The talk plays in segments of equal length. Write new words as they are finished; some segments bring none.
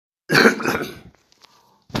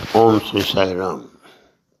Om Sri Sai Ram.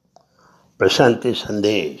 Prasanthi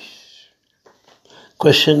Sandesh.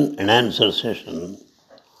 Question and answer session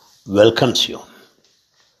welcomes you.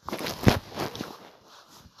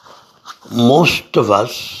 Most of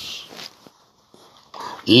us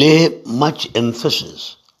lay much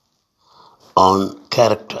emphasis on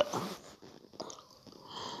character.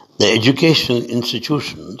 The educational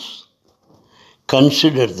institutions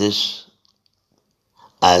consider this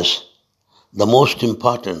as the most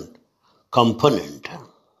important component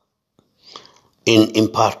in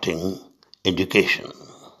imparting education.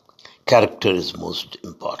 Character is most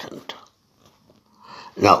important.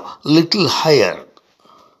 Now, little higher,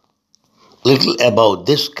 little above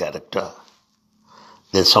this character,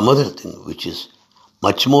 there's some other thing which is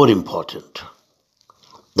much more important.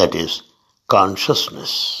 That is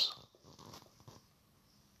consciousness.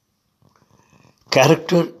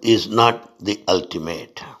 Character is not the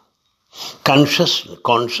ultimate.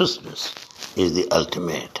 Consciousness is the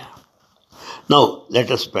ultimate. Now,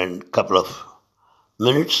 let us spend a couple of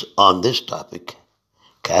minutes on this topic,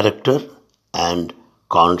 character and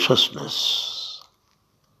consciousness.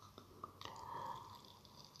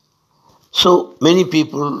 So, many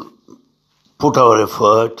people put our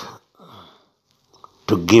effort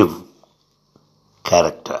to give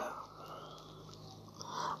character,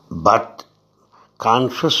 but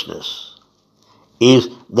consciousness is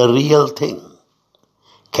the real thing.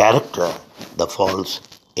 Character, the false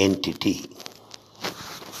entity.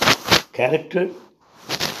 Character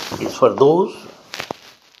is for those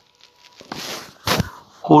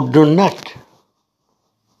who do not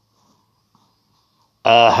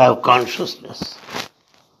have consciousness.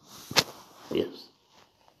 Yes.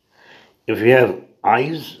 If you have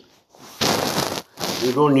eyes,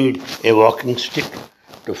 you don't need a walking stick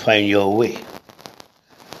to find your way,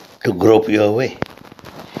 to grope your way.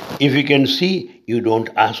 If you can see, you don't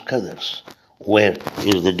ask others, where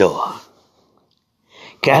is the door?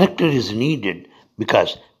 Character is needed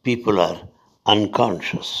because people are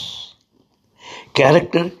unconscious.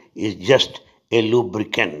 Character is just a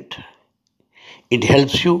lubricant. It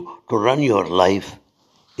helps you to run your life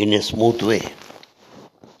in a smooth way.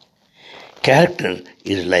 Character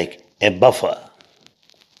is like a buffer.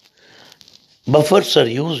 Buffers are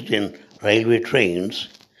used in railway trains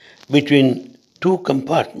between two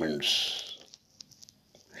compartments.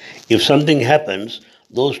 If something happens,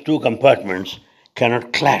 those two compartments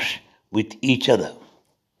cannot clash with each other.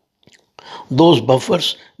 Those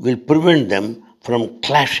buffers will prevent them from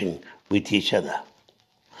clashing with each other.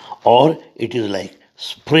 Or it is like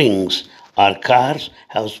springs. Our cars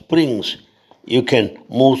have springs. You can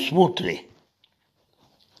move smoothly.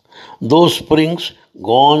 Those springs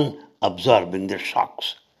go on absorbing the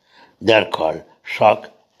shocks. They are called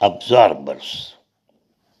shock absorbers.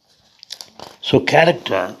 So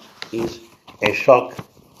character is a shock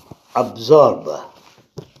absorber.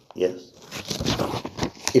 Yes.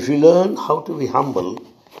 If you learn how to be humble,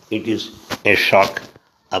 it is a shock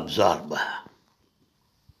absorber.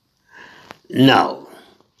 Now,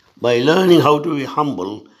 by learning how to be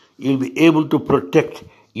humble, you'll be able to protect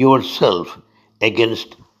yourself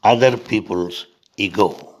against other people's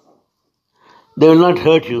ego. They will not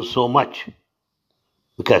hurt you so much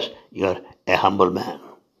because you are a humble man.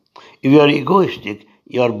 If you are egoistic,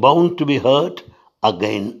 you are bound to be hurt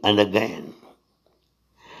again and again.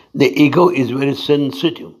 The ego is very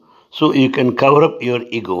sensitive, so you can cover up your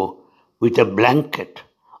ego with a blanket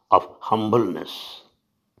of humbleness.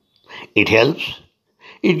 It helps.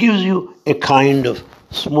 It gives you a kind of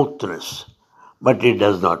smoothness, but it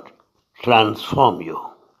does not transform you.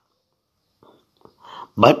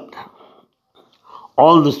 But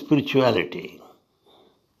all the spirituality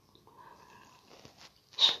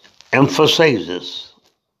emphasizes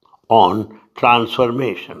on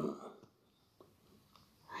transformation.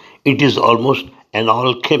 It is almost an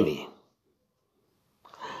alchemy.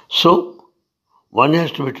 So, one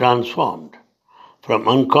has to be transformed from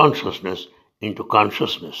unconsciousness into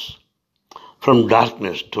consciousness, from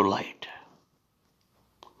darkness to light.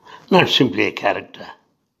 Not simply a character.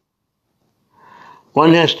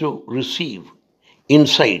 One has to receive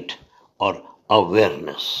insight or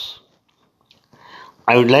awareness.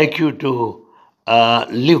 I would like you to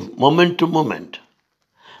live moment to moment,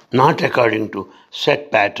 not according to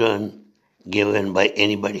set pattern given by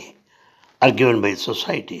anybody or given by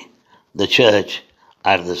society, the church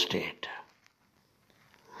or the state.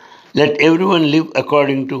 Let everyone live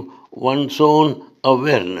according to one's own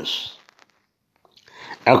awareness,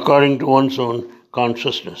 according to one's own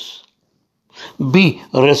consciousness. Be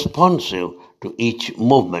responsive to each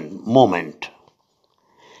moment.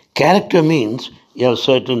 Character means You have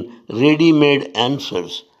certain ready-made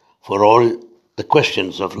answers for all the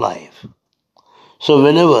questions of life. So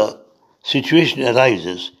whenever situation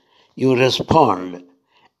arises, you respond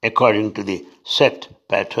according to the set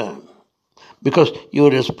pattern. Because you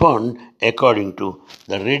respond according to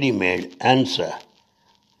the ready-made answer.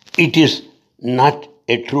 It is not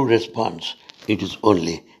a true response. It is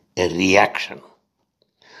only a reaction.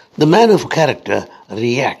 The man of character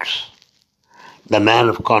reacts. The man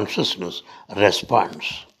of consciousness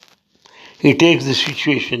responds. He takes the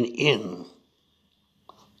situation in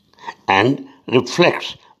and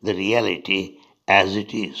reflects the reality as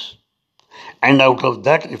it is. And out of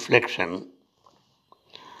that reflection,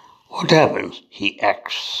 what happens? He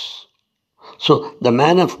acts. So the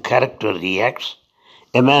man of character reacts,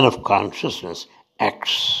 a man of consciousness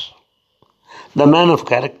acts. The man of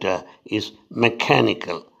character is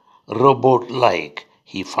mechanical, robot-like,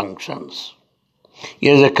 he functions. He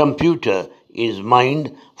has a computer, his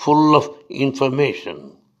mind full of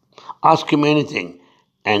information. Ask him anything,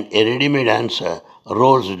 and a ready-made answer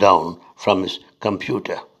rolls down from his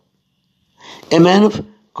computer. A man of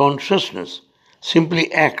consciousness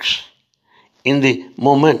simply acts in the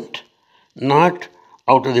moment, not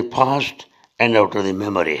out of the past and out of the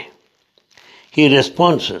memory. He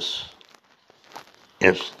responds,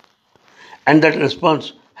 yes, and that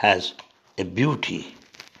response has a beauty,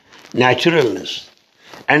 naturalness,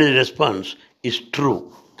 and the response is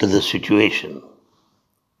true to the situation.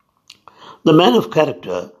 The man of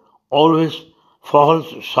character always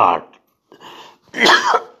falls short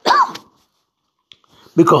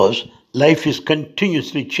because life is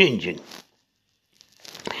continuously changing.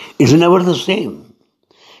 It's never the same,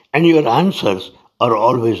 and your answers are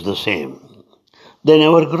always the same. They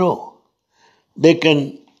never grow. They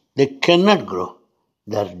cannot grow.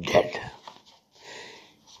 They're dead.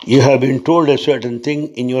 You have been told a certain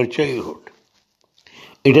thing in your childhood.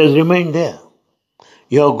 It has remained there.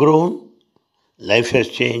 You have grown, life has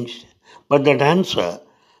changed, but that answer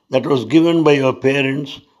that was given by your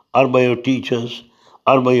parents or by your teachers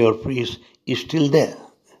or by your priests is still there.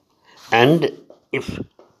 And if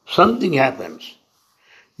something happens,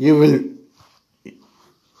 if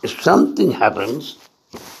something happens,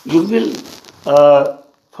 you will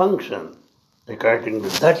function according to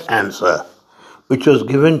that answer which was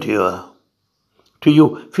given to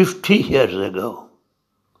you 50 years ago.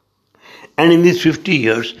 And in these 50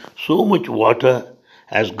 years, so much water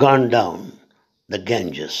has gone down the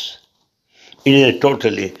Ganges. It is a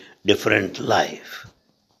totally different life.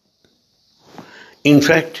 In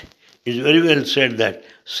fact, it's very well said that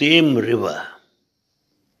same river,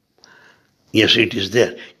 yes, it is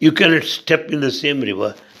there. You cannot step in the same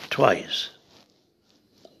river twice.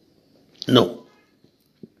 No.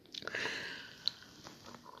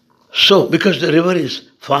 So, because the river is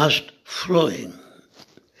fast flowing,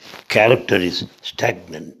 character is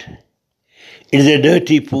stagnant. It is a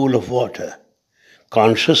dirty pool of water.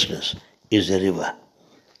 Consciousness is a river.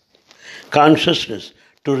 Consciousness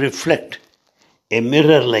to reflect, a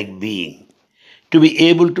mirror-like being, to be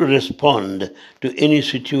able to respond to any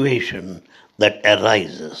situation that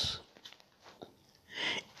arises.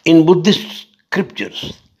 In Buddhist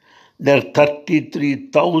scriptures, there are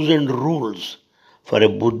 33,000 rules for a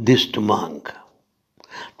Buddhist monk.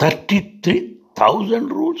 33,000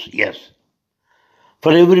 rules? Yes.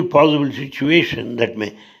 For every possible situation that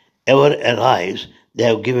may ever arise, they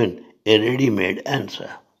have given a ready-made answer.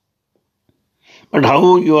 But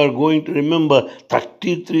how you are going to remember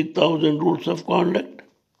 33,000 rules of conduct?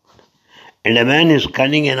 And a man is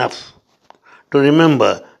cunning enough to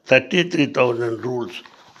remember 33,000 rules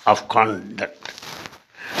of conduct,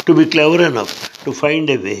 to be clever enough to find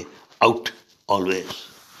a way out always.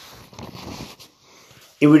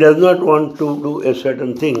 If he does not want to do a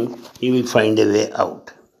certain thing, he will find a way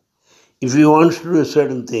out. If he wants to do a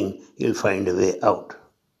certain thing, he will find a way out.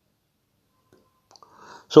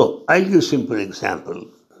 So, I'll give a simple example.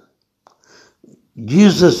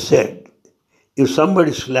 Jesus said, if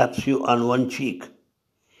somebody slaps you on one cheek,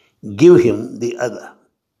 give him the other.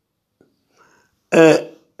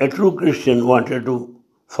 A true Christian wanted to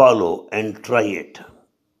follow and try it.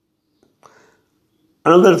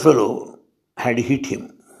 Another fellow had hit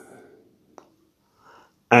him.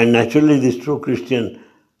 And naturally, this true Christian,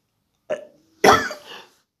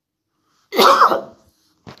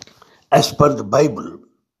 as per the Bible,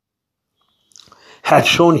 had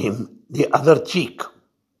shown him the other cheek.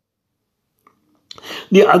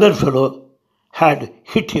 The other fellow had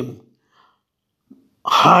hit him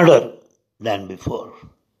harder than before.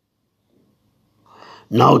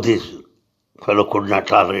 Now this fellow could not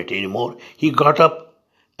tolerate anymore. He got up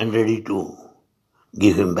and ready to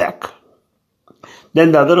give him back.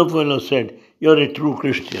 Then the other fellow said, "You're a true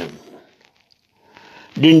Christian.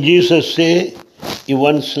 Didn't Jesus say, if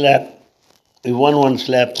one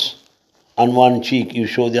slaps on one cheek, you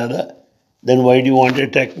show the other? Then why do you want to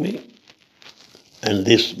attack me?" And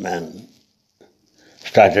this man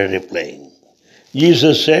started replying.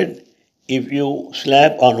 Jesus said, if you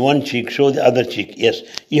slap on one cheek, show the other cheek. Yes,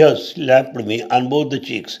 you have slapped me on both the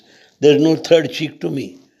cheeks. There is no third cheek to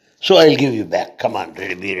me. So I'll give you back. Come on,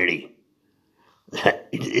 be ready.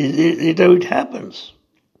 It how it happens.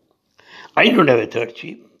 I don't have a third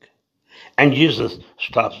cheek. And Jesus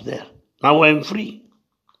stops there. Now I am free.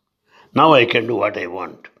 Now I can do what I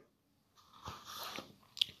want.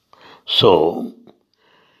 So,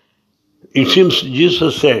 it seems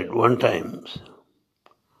Jesus said one time,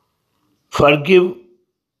 forgive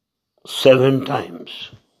 7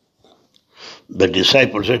 times. The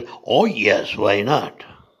disciples said, oh yes, why not?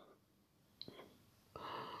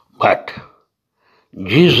 But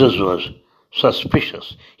Jesus was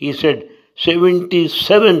suspicious. He said,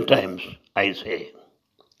 77 times, I say.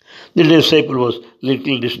 The disciple was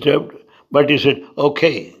little disturbed, but he said,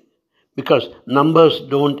 okay, because numbers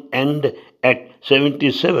don't end at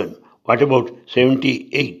 77. What about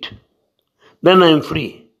 78? Then I am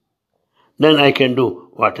free. Then I can do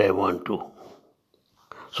what I want to.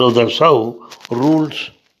 So that's how rules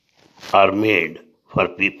are made for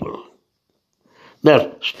people.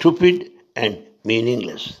 They're stupid and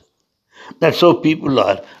meaningless. That's how people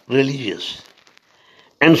are religious.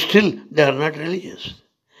 And still they are not religious.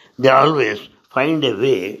 They always find a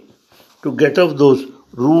way to get off those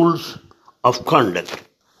rules of conduct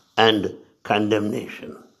and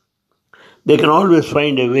condemnation. They can always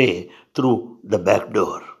find a way through the back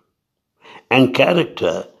door. And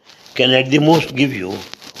character can at the most give you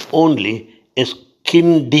only a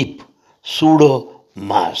skin deep pseudo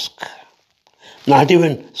mask. Not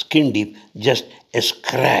even skin deep, just a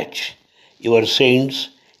scratch your saints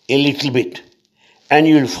a little bit, and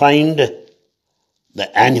you'll find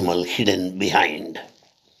the animal hidden behind.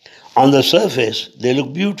 On the surface, they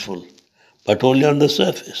look beautiful, but only on the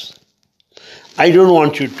surface. I don't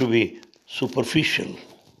want you to be superficial.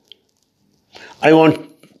 I want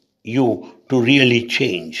you to really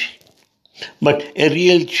change. But a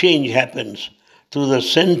real change happens through the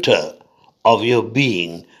center of your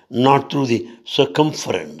being, not through the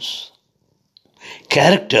circumference.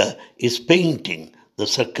 Character is painting the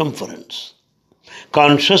circumference.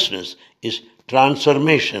 Consciousness is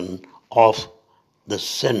transformation of the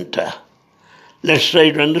center. Let's try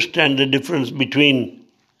to understand the difference between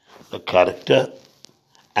the character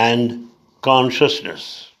and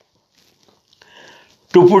consciousness.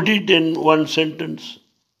 To put it in one sentence,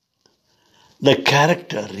 the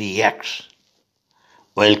character reacts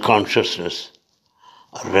while consciousness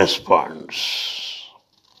responds.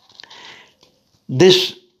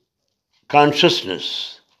 This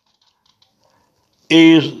consciousness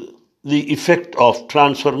is the effect of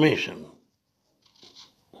transformation,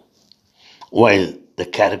 while the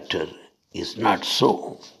character is not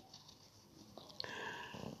so.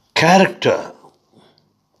 Character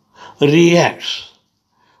reacts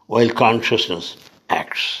while consciousness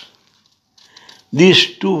acts.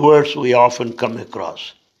 These two words we often come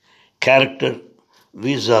across. Character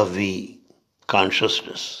vis-a-vis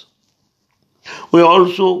consciousness. We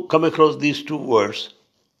also come across these two words,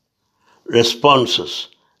 responses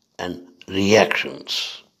and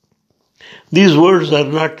reactions. These words are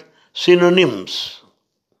not synonyms.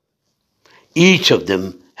 Each of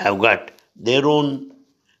them have got their own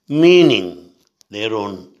meaning, their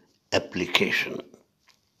own application.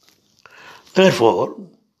 Therefore,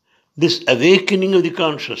 this awakening of the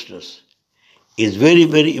consciousness is very,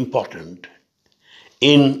 very important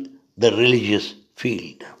in the religious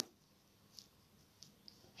field.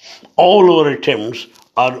 All our attempts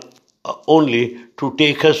are only to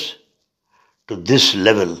take us to this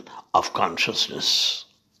level of consciousness.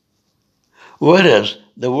 Whereas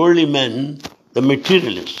the worldly man, the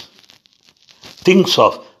materialist, thinks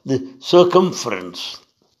of the circumference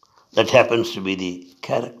that happens to be the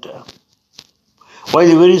character. While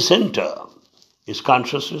the very center is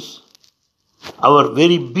consciousness, our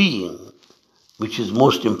very being, which is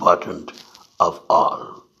most important of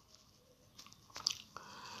all.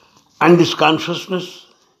 And this consciousness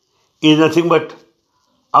is nothing but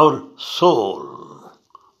our soul,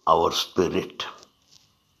 our spirit,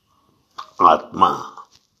 Atma.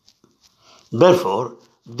 Therefore,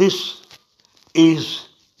 this is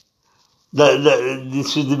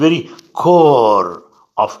the very core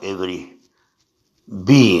of every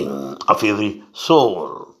being, of every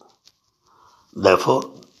soul.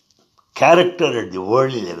 Therefore, character at the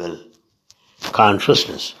worldly level,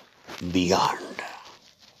 consciousness beyond.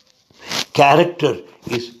 Character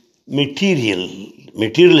is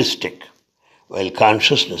materialistic, while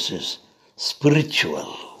consciousness is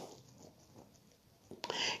spiritual.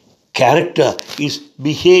 Character is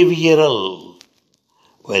behavioral,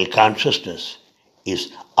 while consciousness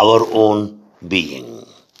is our own being.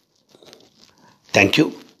 Thank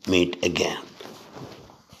you. Meet again.